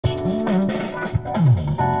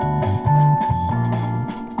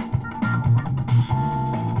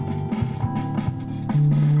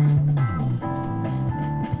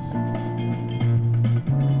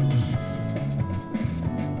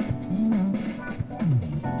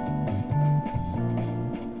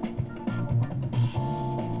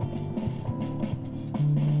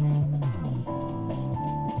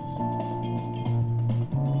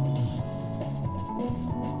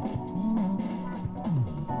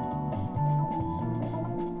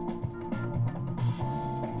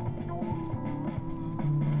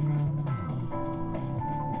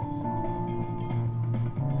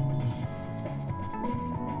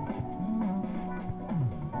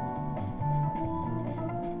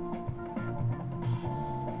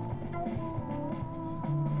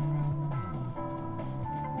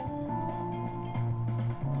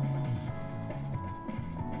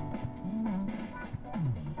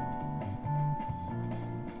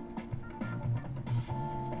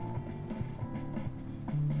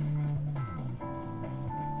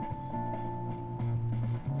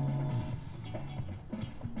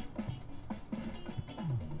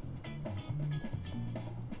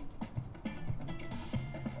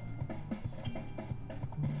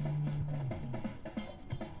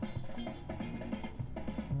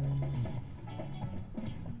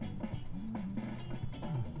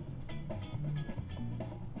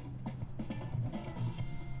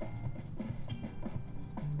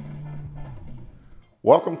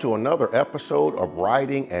Welcome to another episode of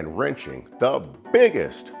Riding and Wrenching, the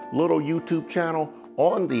biggest little YouTube channel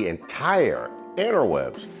on the entire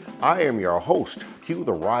interwebs. I am your host, Q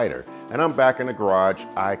the Rider, and I'm back in the garage.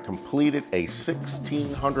 I completed a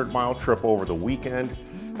 1,600-mile trip over the weekend,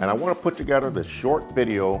 and I want to put together this short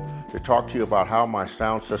video to talk to you about how my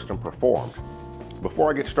sound system performed. Before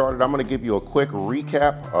I get started, I'm going to give you a quick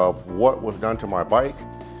recap of what was done to my bike.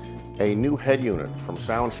 A new head unit from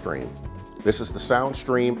SoundStream. This is the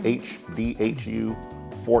SoundStream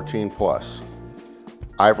HDHU14 Plus.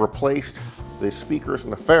 I've replaced the speakers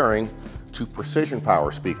and the fairing to Precision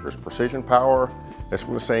Power speakers. Precision Power is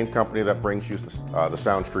from the same company that brings you the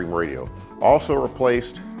SoundStream radio. Also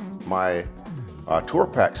replaced my Tour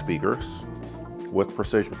Pack speakers with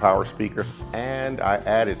Precision Power speakers, and I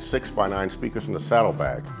added 6x9 speakers in the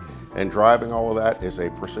saddlebag. And driving all of that is a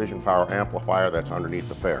Precision Power amplifier that's underneath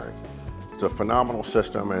the fairing. It's a phenomenal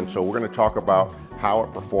system, and so we're going to talk about how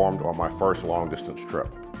it performed on my first long distance trip.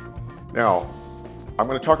 Now, I'm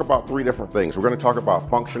going to talk about three different things. We're going to talk about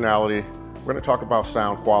functionality, we're going to talk about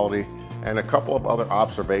sound quality, and a couple of other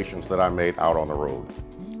observations that I made out on the road.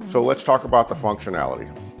 So let's talk about the functionality.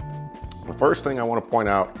 The first thing I want to point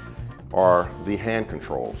out are the hand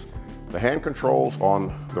controls. The hand controls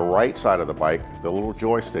on the right side of the bike, the little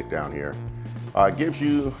joystick down here, gives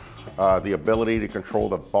you the ability to control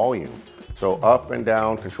the volume. So up and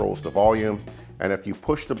down controls the volume, and if you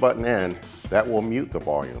push the button in, that will mute the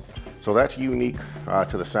volume. So that's unique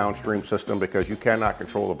to the SoundStream system because you cannot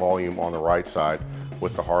control the volume on the right side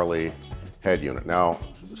with the Harley head unit. Now,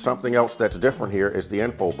 something else that's different here is the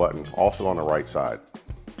info button, also on the right side.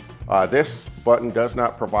 This button does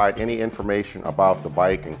not provide any information about the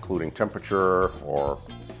bike, including temperature or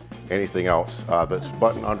anything else. This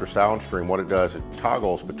button under SoundStream, what it does, it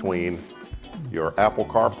toggles between your Apple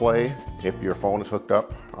CarPlay, if your phone is hooked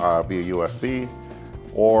up via USB,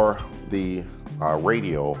 or the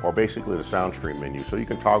radio, or basically the SoundStream menu. So you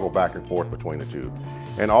can toggle back and forth between the two.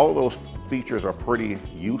 And all of those features are pretty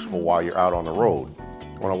useful while you're out on the road.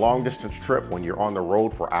 On a long distance trip, when you're on the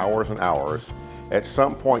road for hours and hours, at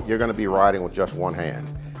some point you're going to be riding with just one hand.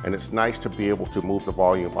 And it's nice to be able to move the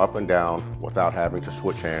volume up and down without having to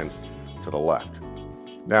switch hands to the left.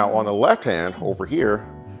 Now on the left hand over here,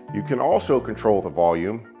 you can also control the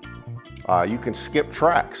volume. You can skip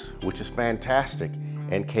tracks, which is fantastic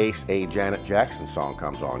in case a Janet Jackson song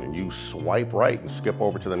comes on and you swipe right and skip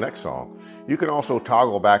over to the next song. You can also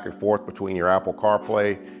toggle back and forth between your Apple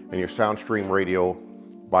CarPlay and your SoundStream radio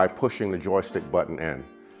by pushing the joystick button in.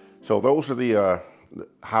 So those are the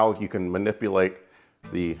how you can manipulate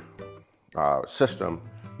the system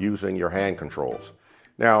using your hand controls.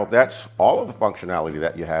 Now that's all of the functionality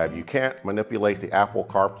that you have. You can't manipulate the Apple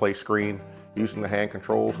CarPlay screen using the hand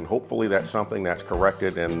controls, and hopefully that's something that's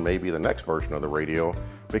corrected in maybe the next version of the radio,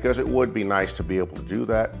 because it would be nice to be able to do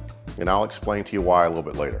that, and I'll explain to you why a little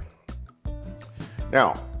bit later.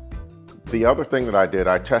 Now, the other thing that I did,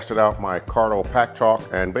 I tested out my Cardo Pack Talk,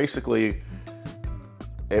 and basically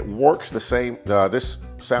it works the same, this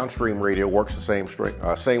SoundStream radio works the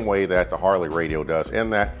same way that the Harley radio does, in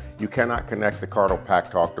that you cannot connect the Cardo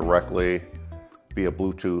Pack Talk directly via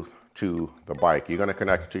Bluetooth to the bike. You're going to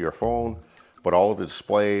connect it to your phone, but all of the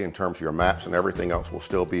display in terms of your maps and everything else will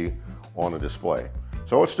still be on the display.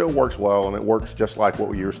 So it still works well, and it works just like what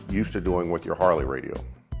we're used to doing with your Harley radio.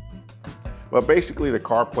 But basically the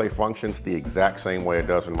CarPlay functions the exact same way it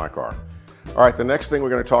does in my car. All right, the next thing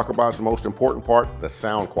we're going to talk about is the most important part, the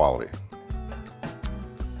sound quality.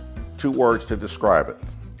 Two words to describe it: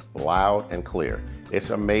 loud and clear.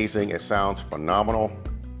 It's amazing. It sounds phenomenal.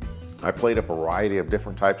 I played a variety of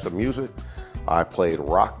different types of music. I played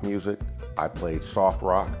rock music. I played soft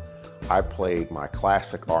rock. I played my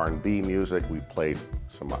classic R&B music. We played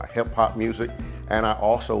some hip hop music. And I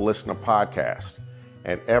also listened to podcasts.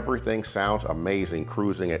 And everything sounds amazing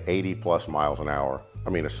cruising at 80 plus miles an hour. I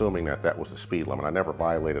mean, assuming that that was the speed limit. I never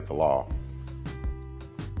violated the law.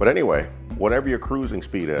 But anyway, whatever your cruising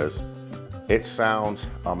speed is, it sounds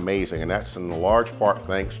amazing. And that's in large part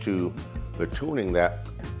thanks to the tuning that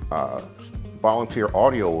Volunteer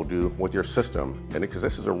Audio will do with your system. And because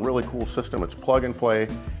this is a really cool system, it's plug and play.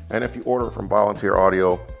 And if you order it from Volunteer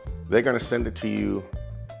Audio, they're going to send it to you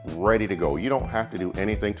ready to go. You don't have to do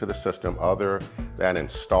anything to the system other than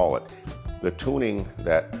install it. The tuning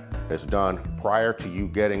that is done prior to you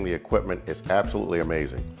getting the equipment is absolutely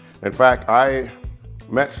amazing. In fact, I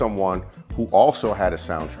met someone who also had a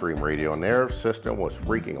SoundStream radio, and their system was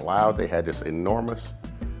freaking loud. They had this enormous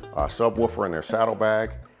subwoofer in their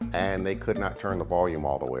saddlebag, and they could not turn the volume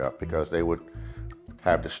all the way up because they would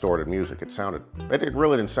have distorted music. It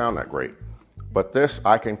really didn't sound that great. But this,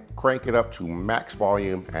 I can crank it up to max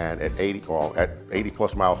volume, and at 80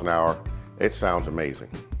 plus miles an hour, it sounds amazing.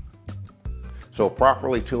 So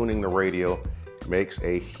properly tuning the radio makes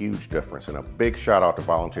a huge difference, and a big shout out to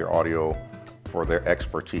Volunteer Audio for their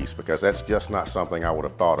expertise, because that's just not something I would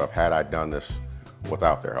have thought of had I done this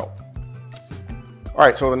without their help. All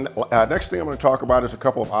right, so the next thing I'm going to talk about is a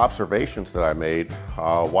couple of observations that I made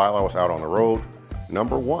while I was out on the road.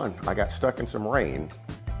 Number one, I got stuck in some rain.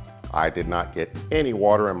 I did not get any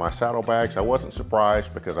water in my saddlebags. I wasn't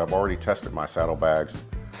surprised because I've already tested my saddlebags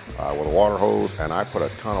with a water hose, and I put a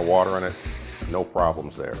ton of water in it. No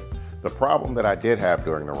problems there. The problem that I did have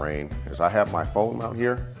during the rain is I have my phone out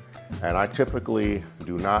here, and I typically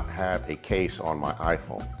do not have a case on my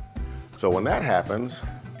iPhone. So when that happens,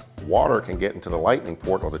 water can get into the lightning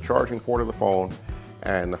port or the charging port of the phone,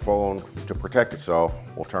 and the phone, to protect itself,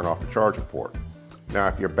 will turn off the charging port. Now,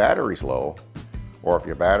 if your battery's low, or if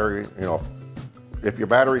your battery, if your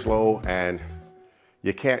battery's low and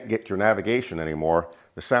you can't get your navigation anymore,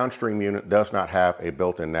 the SoundStream unit does not have a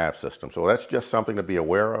built-in nav system. So that's just something to be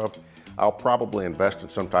aware of. I'll probably invest in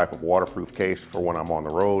some type of waterproof case for when I'm on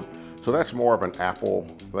the road. So that's more of an Apple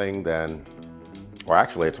thing than, well,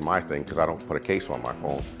 actually it's my thing because I don't put a case on my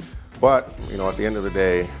phone. But, at the end of the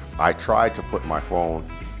day, I tried to put my phone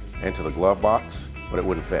into the glove box, but it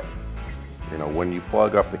wouldn't fit. When you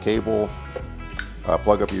plug up the cable,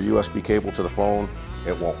 plug up your USB cable to the phone,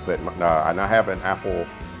 it won't fit. And I have an Apple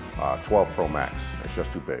 12 Pro Max. It's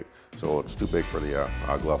just too big. So it's too big for the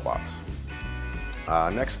glove box.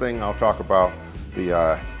 Next thing I'll talk about,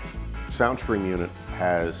 the SoundStream unit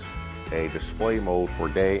has a display mode for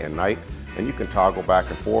day and night, and you can toggle back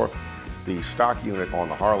and forth. The stock unit on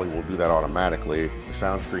the Harley will do that automatically. The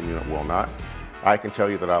SoundStream unit will not. I can tell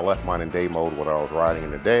you that I left mine in day mode whether I was riding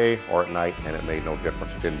in the day or at night, and it made no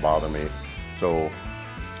difference. It didn't bother me. So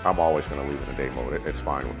I'm always going to leave it in day mode. It's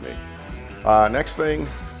fine with me. Next thing,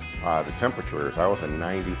 the temperatures. I was in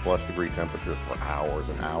 90+ degree temperatures for hours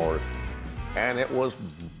and hours, and it was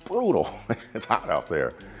brutal. It's hot out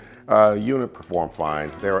there. Unit performed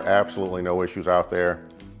fine. There are absolutely no issues out there.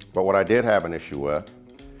 But what I did have an issue with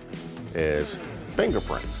is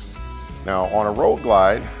fingerprints. Now on a Road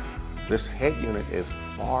Glide, this head unit is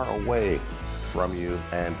far away from you,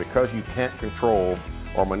 and because you can't control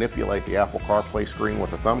or manipulate the Apple CarPlay screen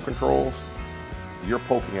with the thumb controls, you're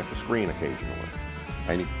poking at the screen occasionally,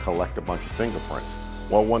 and you collect a bunch of fingerprints.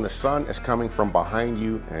 Well, when the sun is coming from behind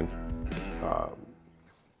you and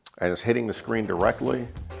it's hitting the screen directly,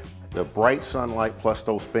 the bright sunlight plus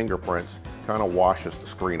those fingerprints kind of washes the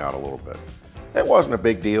screen out a little bit. It wasn't a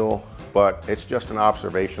big deal, but it's just an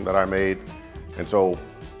observation that I made, and so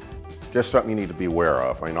just something you need to be aware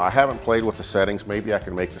of. I haven't played with the settings. Maybe I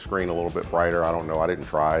can make the screen a little bit brighter. I don't know. I didn't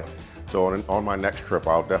try. So on my next trip,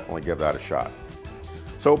 I'll definitely give that a shot.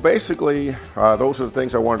 So basically, those are the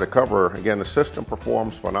things I wanted to cover. Again, the system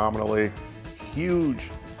performs phenomenally. Huge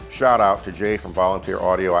shout out to Jay from Volunteer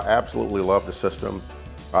Audio. I absolutely love the system.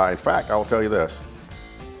 In fact, I will tell you this.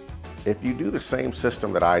 If you do the same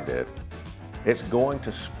system that I did, it's going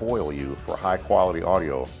to spoil you for high quality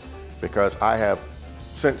audio, because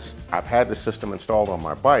since I've had the system installed on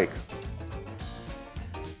my bike,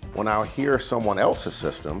 when I hear someone else's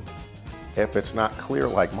system, if it's not clear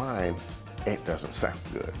like mine, it doesn't sound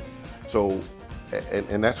good. So,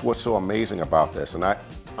 and that's what's so amazing about this. And I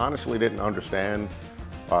honestly didn't understand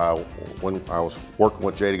when I was working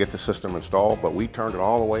with Jay to get the system installed, but we turned it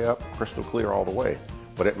all the way up, crystal clear all the way.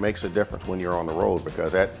 But it makes a difference when you're on the road,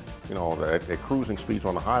 because at cruising speeds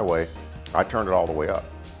on the highway, I turned it all the way up.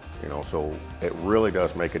 So it really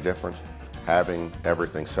does make a difference having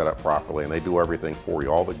everything set up properly, and they do everything for you.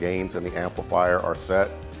 All the gains in the amplifier are set,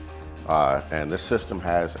 and this system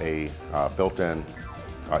has a built-in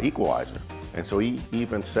equalizer. And so he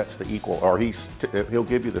even sets the he'll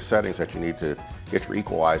give you the settings that you need to get your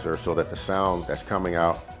equalizer so that the sound that's coming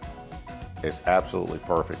out is absolutely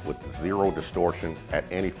perfect with zero distortion at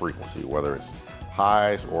any frequency, whether it's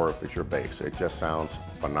highs or if it's your bass. It just sounds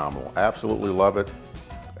phenomenal. Absolutely love it.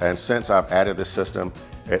 And since I've added this system,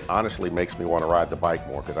 it honestly makes me want to ride the bike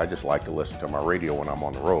more, because I just like to listen to my radio when I'm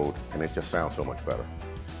on the road, and it just sounds so much better.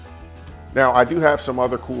 Now, I do have some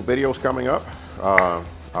other cool videos coming up.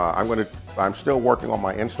 I'm still working on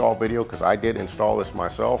my install video, because I did install this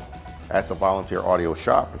myself at the Volunteer Audio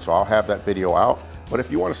shop, and so I'll have that video out. But if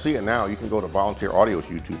you want to see it now, you can go to Volunteer Audio's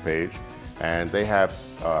YouTube page, and they have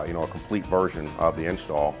a complete version of the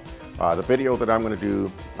install. The video that I'm going to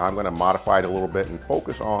do, I'm going to modify it a little bit and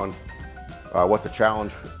focus on what the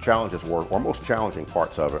challenges were, or most challenging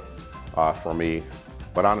parts of it for me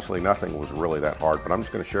but honestly, nothing was really that hard. But I'm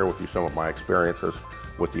just going to share with you some of my experiences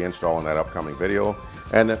with the install in that upcoming video.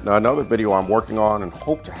 And another video I'm working on and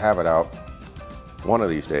hope to have it out one of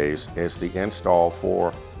these days is the install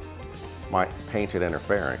for my painted inner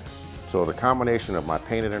fairing. So the combination of my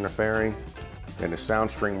painted inner fairing and the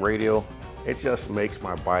SoundStream radio, it just makes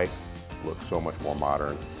my bike look so much more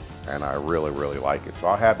modern, and I really, really like it. So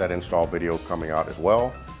I'll have that install video coming out as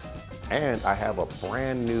well. And I have a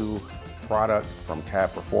brand new product from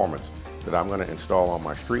Tab Performance that I'm going to install on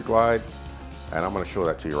my Street Glide, and I'm going to show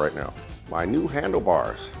that to you right now. My new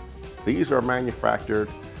handlebars. These are manufactured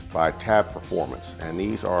by Tab Performance, and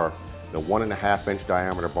these are the 1.5-inch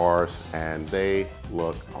diameter bars, and they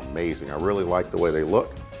look amazing. I really like the way they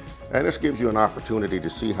look, and this gives you an opportunity to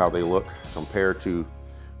see how they look compared to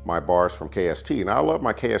my bars from KST. Now, I love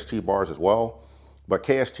my KST bars as well, but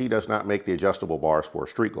KST does not make the adjustable bars for a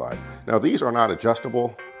Street Glide. Now, these are not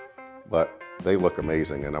adjustable, but they look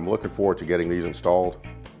amazing, and I'm looking forward to getting these installed.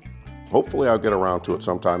 Hopefully, I'll get around to it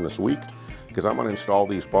sometime this week, because I'm going to install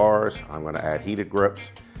these bars. I'm going to add heated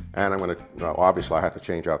grips, and I'm going to, obviously I have to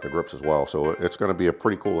change out the grips as well. So it's going to be a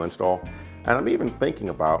pretty cool install. And I'm even thinking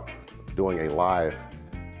about doing a live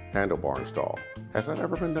handlebar install. Has that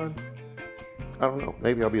ever been done? I don't know,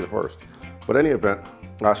 maybe I'll be the first. But in any event,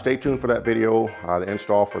 stay tuned for that video, the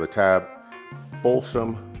install for the Tab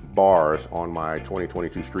Fulsome bars on my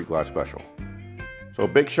 2022 Street Glide Special. So a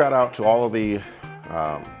big shout out to all of the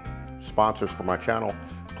sponsors for my channel.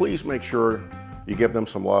 Please make sure you give them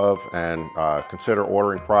some love and consider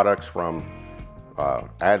ordering products from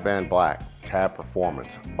Advan Black, Tab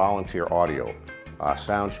Performance, Volunteer Audio,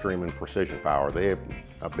 SoundStream and Precision Power. They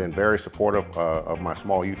have been very supportive of my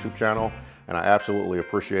small YouTube channel, and I absolutely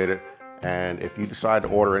appreciate it. And if you decide to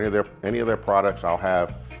order any of their products, I'll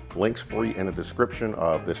have links for you in the description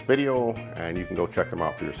of this video, and you can go check them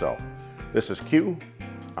out for yourself. This is Q.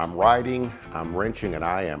 I'm riding, I'm wrenching, and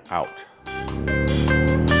I am out.